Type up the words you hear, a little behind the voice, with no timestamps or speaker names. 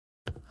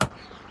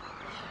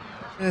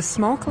A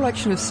small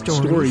collection of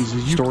Stories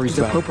is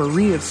a about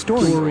potpourri of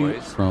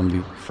stories from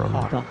the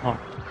heart.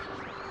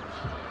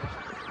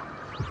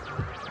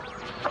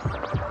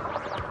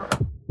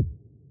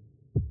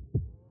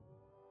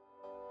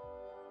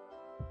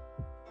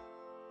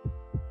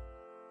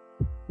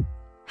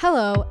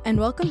 Hello, and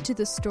welcome to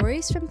the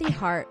Stories from the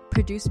Heart,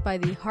 produced by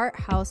the Heart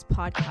House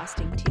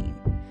podcasting team.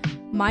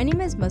 My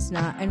name is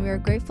Musna, and we are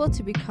grateful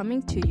to be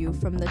coming to you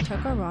from the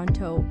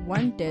Toronto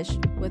One Dish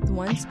with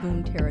One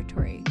Spoon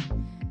territory.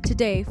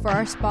 Today, for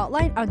our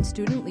spotlight on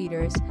student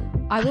leaders,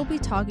 I will be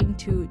talking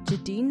to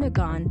Jadine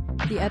Nagan,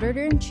 the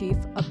editor-in-chief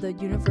of the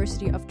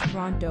University of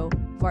Toronto,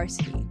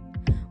 Varsity.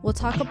 We'll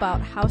talk about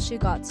how she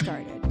got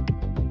started.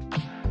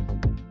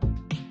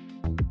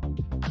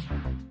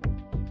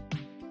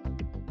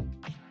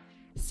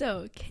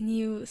 So, can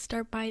you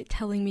start by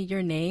telling me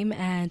your name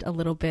and a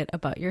little bit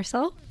about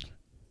yourself?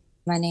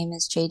 My name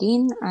is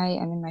Jadine. I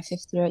am in my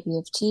fifth year at U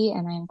of T,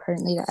 and I am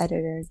currently the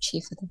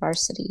editor-in-chief of the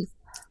Varsity,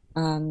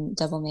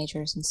 double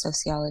majors in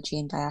sociology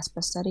and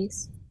diaspora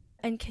studies.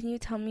 And can you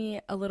tell me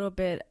a little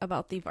bit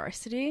about the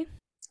Varsity?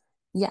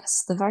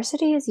 Yes, the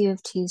Varsity is U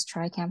of T's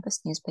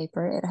tri-campus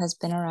newspaper. It has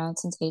been around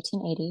since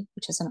 1880,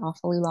 which is an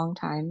awfully long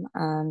time.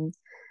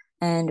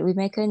 And we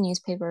make a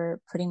newspaper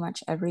pretty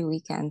much every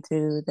weekend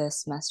through the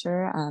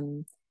semester,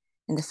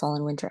 in the fall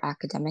and winter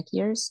academic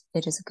years.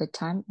 It is a good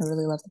time. I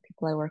really love the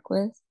people I work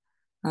with.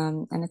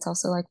 And it's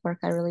also like work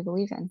I really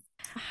believe in.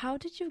 How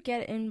did you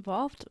get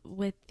involved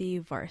with the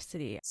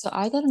Varsity? So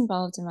I got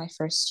involved in my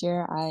first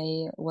year.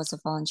 I was a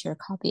volunteer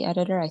copy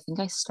editor. I think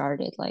I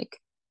started like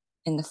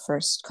in the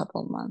first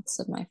couple months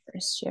of my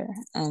first year,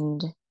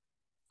 and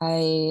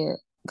I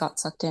got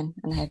sucked in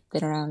and have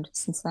been around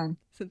since then.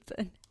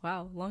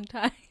 Wow, long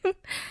time.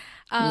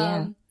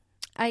 Yeah.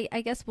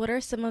 I guess what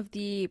are some of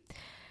the,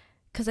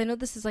 because I know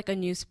this is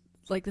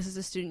like this is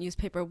a student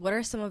newspaper. What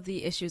are some of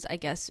the issues, I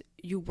guess,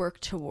 you work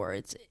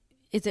towards?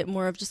 Is it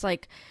more of just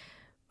like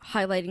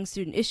highlighting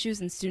student issues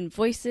and student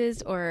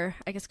voices, or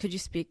I guess could you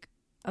speak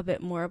a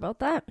bit more about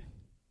that?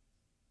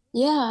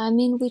 Yeah, I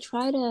mean, we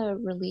try to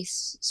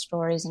release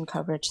stories and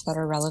coverage that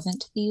are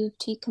relevant to the U of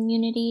T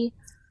community.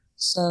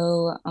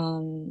 So,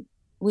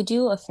 we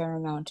do a fair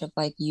amount of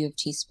like U of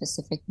T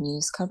specific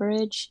news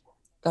coverage,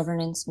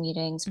 governance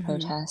meetings,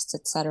 protests,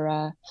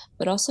 etc.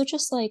 But also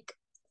just like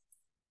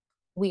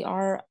we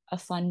are a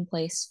fun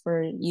place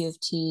for U of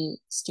T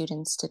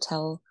students to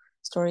tell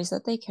stories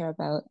that they care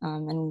about,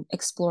 and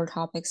explore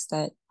topics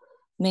that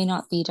may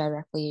not be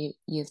directly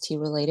U of T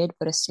related,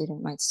 but a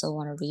student might still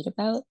want to read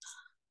about.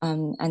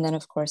 And then,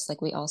 of course,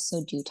 like we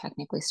also do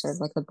technically serve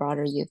like the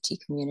broader U of T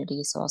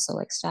community. So also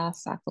like staff,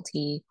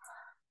 faculty,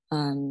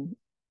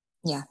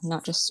 yeah,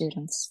 not just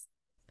students.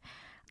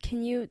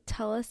 Can you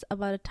tell us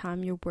about a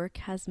time your work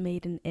has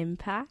made an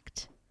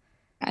impact?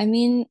 I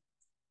mean,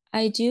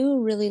 I do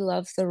really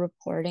love the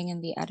reporting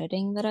and the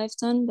editing that I've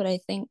done, but I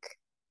think,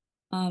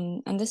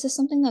 and this is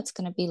something that's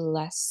going to be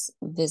less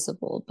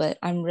visible, but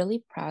I'm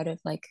really proud of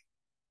like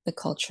the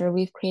culture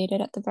we've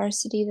created at the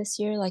Varsity this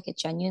year. Like it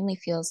genuinely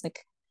feels like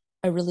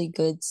a really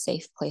good,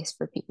 safe place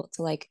for people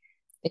to like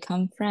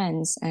become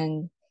friends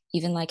and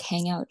even like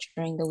hang out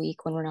during the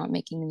week when we're not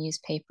making the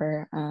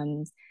newspaper.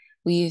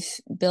 We've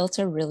built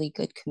a really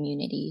good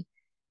community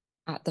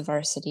at the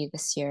Varsity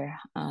this year.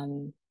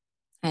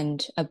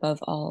 And above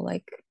all,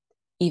 like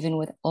even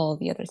with all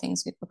the other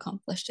things we've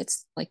accomplished,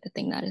 it's like the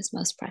thing that is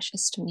most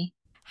precious to me.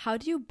 How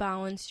do you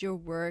balance your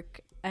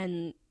work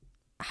and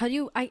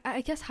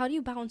I guess, how do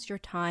you balance your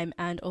time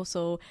and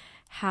also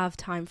have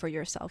time for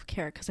your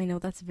self-care? Because I know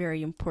that's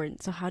very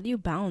important. So how do you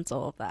balance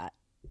all of that?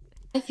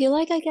 I feel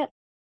like I get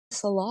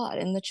this a lot.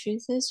 And the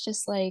truth is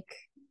just like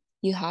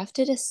you have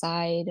to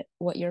decide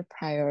what your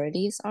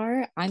priorities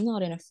are. I'm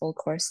not in a full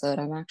course load.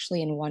 I'm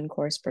actually in one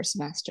course per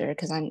semester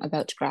because I'm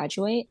about to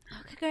graduate.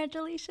 Oh,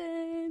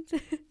 congratulations.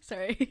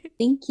 Sorry.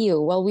 Thank you.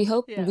 Well,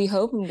 Yeah. we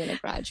hope I'm gonna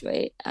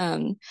graduate.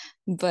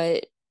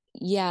 But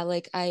yeah,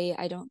 like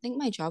I don't think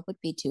my job would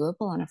be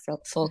doable on a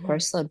full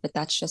course load, but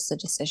that's just a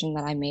decision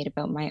that I made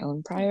about my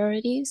own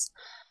priorities.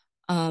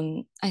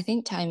 I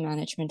think time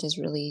management is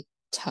really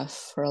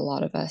tough for a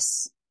lot of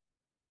us,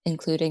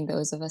 including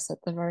those of us at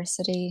the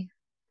Varsity.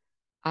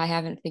 I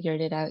haven't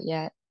figured it out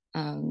yet.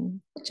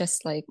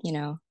 Just like,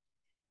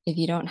 if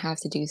you don't have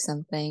to do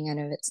something and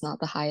if it's not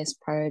the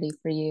highest priority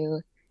for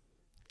you,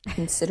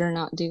 consider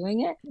not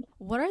doing it.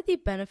 What are the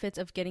benefits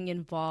of getting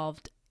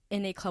involved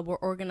in a club or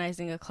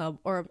organizing a club,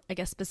 or I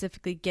guess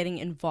specifically getting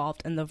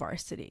involved in the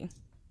Varsity?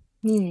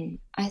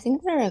 I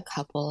think there are a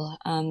couple.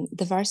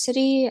 The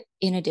Varsity,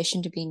 in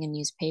addition to being a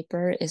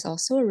newspaper, is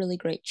also a really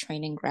great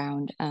training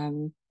ground,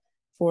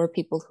 for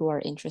people who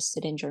are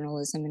interested in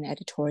journalism and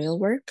editorial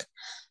work.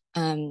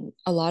 A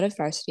lot of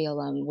Varsity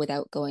alum,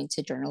 without going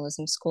to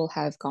journalism school,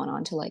 have gone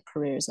on to like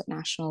careers at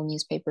national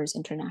newspapers,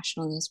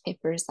 international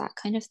newspapers, that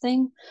kind of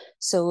thing.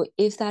 So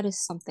if that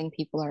is something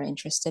people are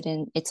interested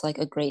in, it's like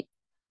a great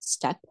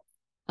step,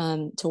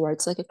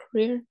 towards like a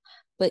career.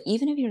 But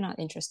even if you're not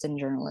interested in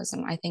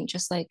journalism, I think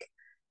just like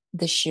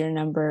the sheer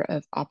number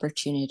of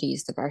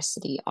opportunities the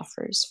Varsity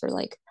offers for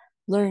like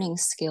learning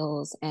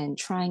skills and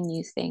trying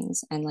new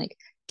things and like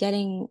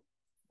getting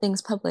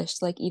things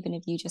published. Like even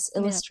if you just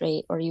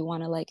illustrate or you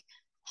want to like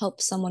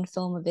help someone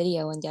film a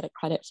video and get a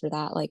credit for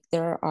that, like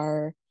there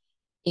are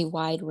a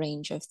wide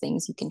range of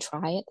things you can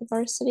try at the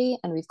varsity,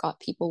 and we've got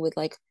people with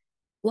like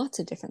lots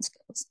of different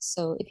skills.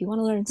 So if you want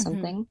to learn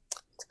something,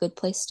 it's a good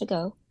place to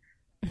go.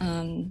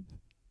 And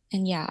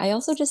yeah, I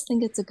also just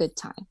think it's a good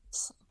time.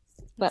 So,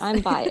 but I'm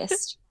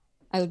biased.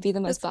 I would be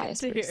the most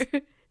biased person.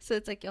 So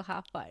it's like you'll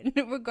have fun.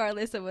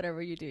 Regardless of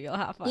whatever you do, you'll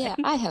have fun. Yeah,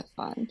 I have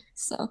fun.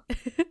 So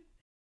do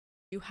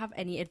you have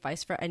any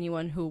advice for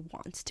anyone who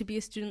wants to be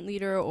a student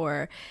leader,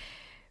 or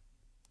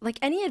like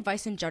any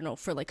advice in general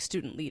for like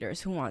student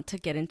leaders who want to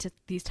get into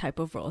these type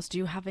of roles? Do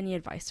you have any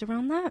advice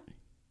around that?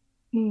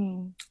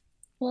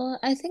 Well,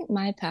 I think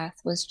my path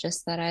was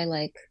just that I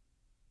like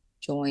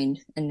joined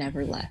and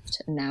never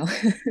left. And now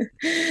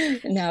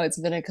now it's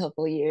been a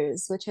couple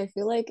years, which I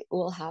feel like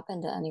will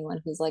happen to anyone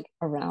who's like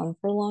around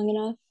for long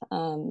enough.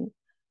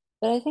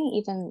 But I think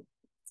even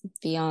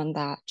beyond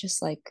that,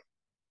 just like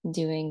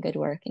doing good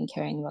work and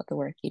caring about the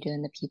work you do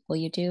and the people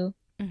you do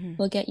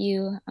will get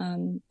you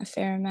a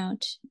fair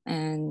amount.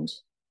 And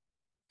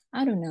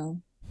I don't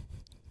know.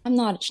 I'm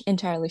not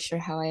entirely sure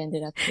how I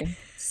ended up here.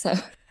 So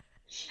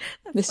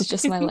this is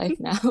just my life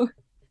now.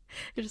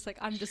 You're just like,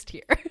 I'm just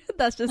here.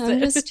 That's just I'm it.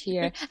 just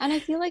here. And I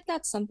feel like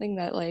that's something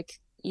that like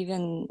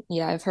even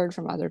I've heard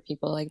from other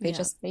people, like they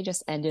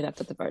just ended up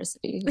at the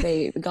varsity.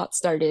 They got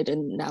started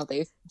and now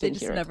they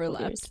just never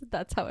left. Years.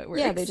 That's how it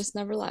works. Yeah, they just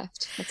never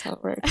left. That's how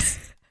it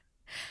works.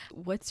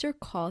 What's your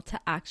call to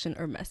action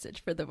or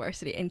message for the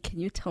varsity? And can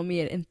you tell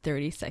me it in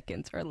 30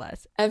 seconds or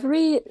less?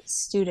 Every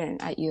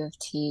student at U of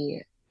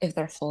T, if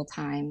they're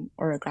full-time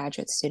or a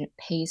graduate student,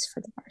 pays for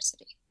the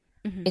varsity.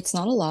 It's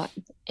not a lot.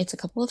 It's a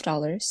couple of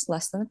dollars,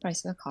 less than the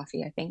price of a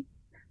coffee, I think.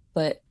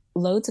 But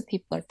loads of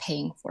people are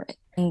paying for it.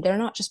 And they're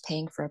not just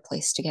paying for a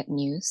place to get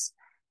news.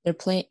 They're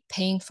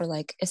paying for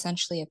like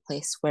essentially a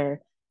place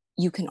where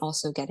you can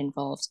also get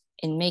involved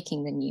in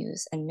making the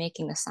news and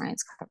making the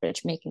science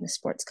coverage, making the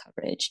sports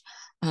coverage.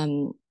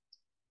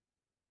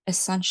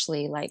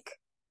 Essentially, like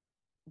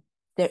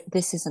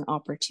this is an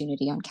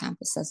opportunity on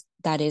campus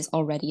that is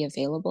already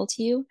available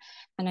to you.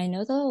 And I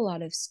know that a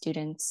lot of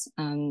students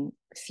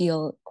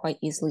feel quite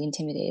easily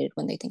intimidated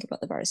when they think about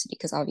the varsity,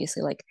 because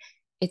obviously like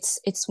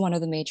it's one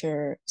of the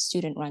major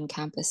student-run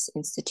campus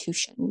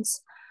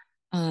institutions.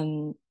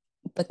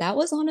 But that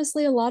was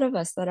honestly a lot of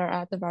us that are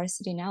at the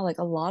varsity now. Like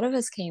a lot of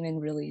us came in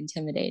really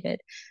intimidated.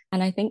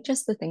 And I think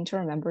just the thing to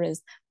remember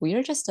is we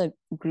are just a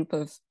group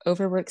of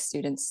overworked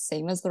students,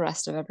 same as the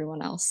rest of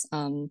everyone else.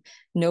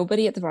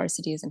 Nobody at the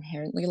varsity is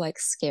inherently like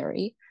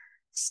scary.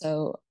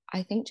 So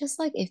I think just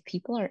like if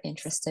people are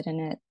interested in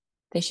it,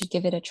 they should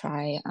give it a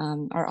try.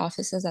 Our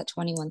office is at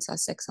 21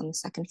 Sussex on the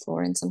second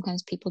floor, and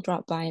sometimes people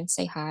drop by and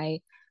say hi,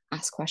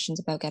 ask questions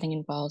about getting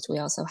involved. We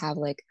also have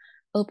like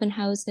open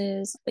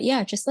houses. But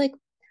yeah, just like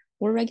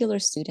we're regular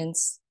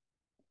students.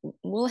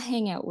 We'll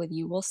hang out with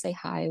you. We'll say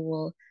hi.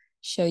 We'll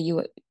show you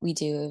what we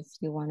do if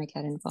you want to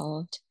get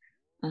involved.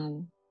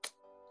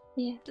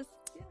 Yeah.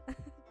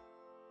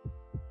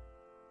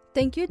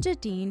 Thank you,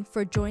 Jadine,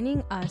 for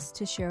joining us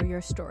to share your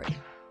story.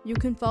 You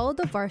can follow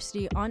the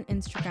varsity on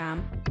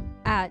Instagram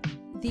at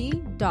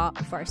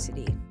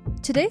the.varsity.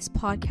 Today's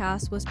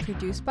podcast was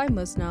produced by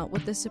Musna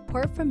with the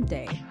support from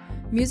Day.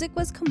 Music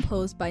was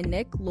composed by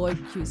Nick Lloyd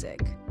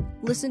Cusick.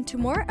 Listen to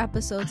more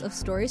episodes of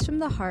Stories from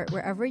the Heart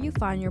wherever you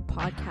find your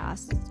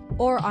podcasts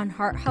or on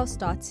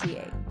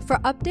hearthouse.ca. For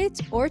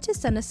updates or to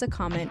send us a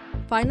comment,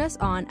 find us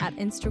at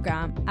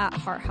Instagram at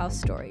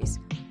hearthousestories.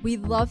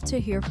 We'd love to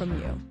hear from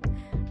you.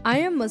 I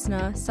am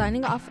Musna,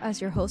 signing off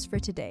as your host for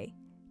today.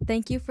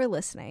 Thank you for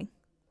listening.